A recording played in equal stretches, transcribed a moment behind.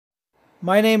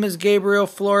My name is Gabriel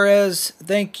Flores.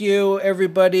 Thank you,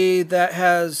 everybody that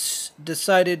has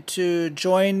decided to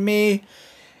join me.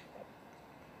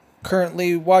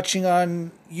 Currently watching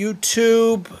on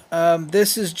YouTube.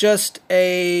 This is just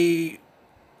a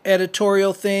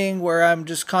editorial thing where I'm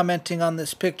just commenting on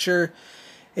this picture.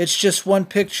 It's just one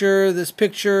picture. This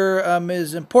picture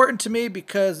is important to me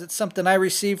because it's something I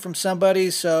received from somebody.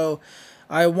 So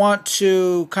I want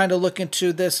to kind of look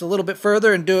into this a little bit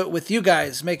further and do it with you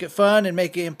guys. Make it fun and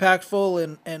make it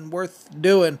impactful and worth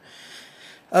doing.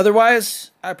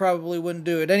 Otherwise, I probably wouldn't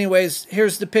do it. Anyways,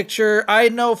 here's the picture. I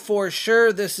know for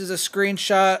sure this is a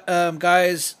screenshot,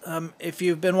 guys. If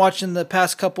you've been watching the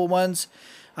past couple ones,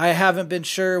 I haven't been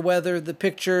sure whether the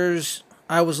pictures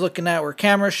I was looking at were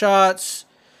camera shots,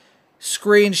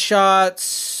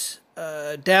 screenshots,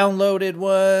 downloaded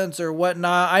ones, or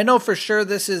whatnot. I know for sure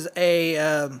this is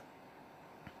a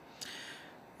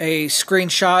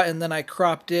screenshot, and then I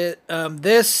cropped it.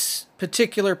 This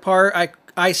particular part I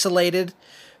isolated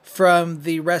from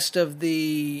the rest of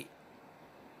the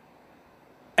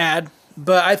ad,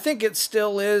 but I think it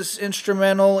still is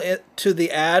instrumental to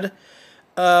the ad.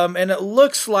 And it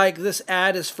looks like this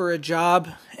ad is for a job,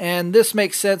 and this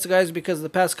makes sense, guys, because the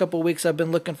past couple of weeks I've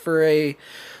been looking for a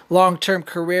long-term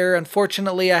career.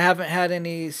 Unfortunately, I haven't had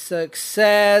any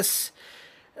success.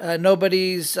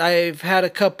 I've had a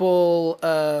couple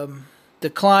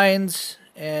declines,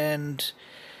 and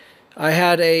I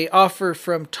had a offer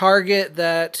from Target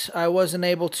that I wasn't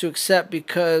able to accept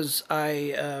because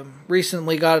I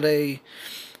recently got a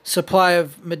supply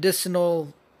of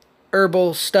medicinal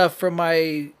herbal stuff from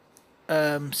my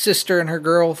sister and her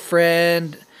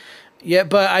girlfriend. Yeah,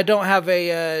 but I don't have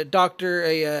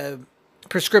a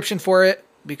prescription for it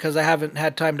because I haven't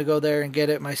had time to go there and get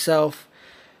it myself.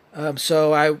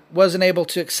 So I wasn't able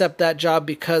to accept that job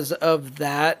because of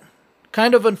that.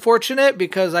 Kind of unfortunate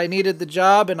because I needed the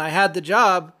job and I had the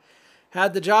job.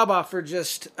 Had the job offer,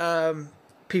 just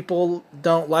people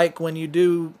don't like when you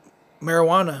do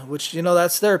marijuana, which,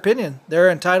 that's their opinion. They're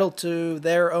entitled to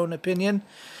their own opinion.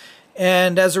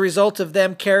 And as a result of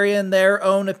them carrying their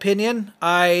own opinion,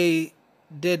 I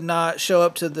did not show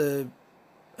up to the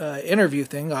interview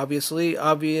thing, obviously,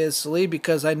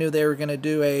 because I knew they were going to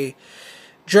do a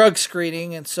drug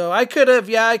screening. And so I could have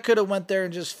went there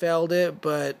and just failed it,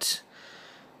 but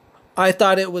I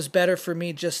thought it was better for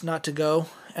me just not to go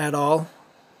at all,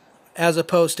 as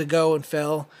opposed to go and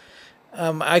fail.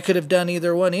 I could have done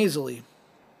either one easily.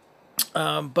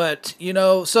 But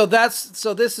so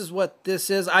this is what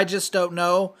this is. I just don't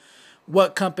know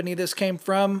what company this came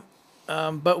from.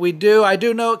 But I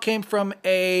do know it came from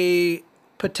a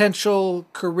potential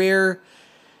career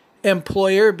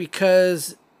employer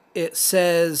because it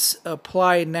says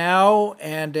apply now,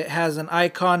 and it has an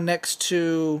icon next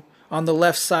to, on the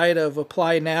left side of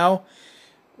apply now,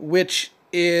 which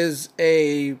is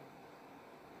a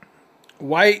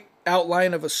white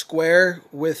outline of a square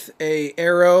with a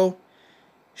arrow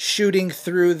shooting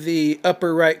through the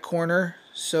upper right corner.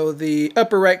 So the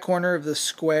upper right corner of the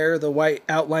square, the white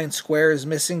outline square, is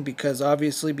missing because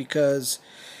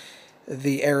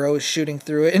the arrow is shooting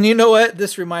through it. And you know what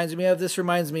this reminds me of? This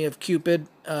reminds me of Cupid.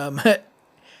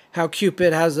 How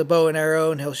Cupid has a bow and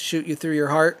arrow and he'll shoot you through your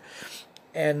heart.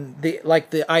 And the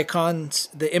icons,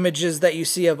 the images that you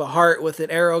see of a heart with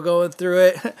an arrow going through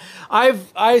it,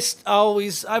 I've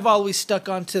always stuck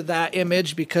onto that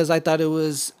image because I thought it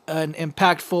was an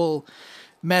impactful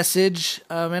message,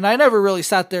 and I never really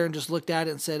sat there and just looked at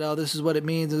it and said, "Oh, this is what it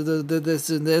means, this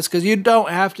and this," because you don't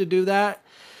have to do that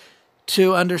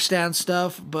to understand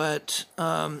stuff. But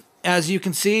as you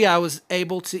can see, I was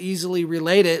able to easily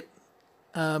relate it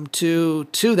to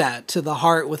the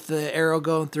heart with the arrow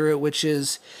going through it, which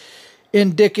is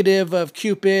indicative of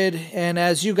Cupid. And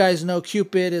as you guys know,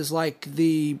 Cupid is like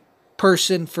the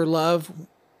person for love.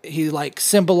 He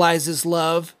symbolizes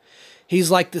love.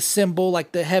 He's like the symbol,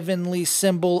 like the heavenly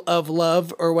symbol of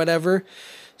love or whatever.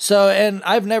 So, and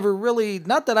I've never really,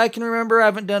 not that I can remember, I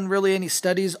haven't done really any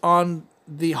studies on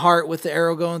the heart with the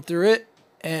arrow going through it.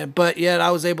 But yet I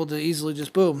was able to easily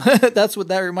just boom. That's what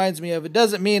that reminds me of. It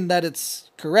doesn't mean that it's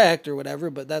correct or whatever,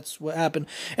 but that's what happened.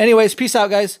 Anyways, peace out,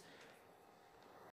 guys.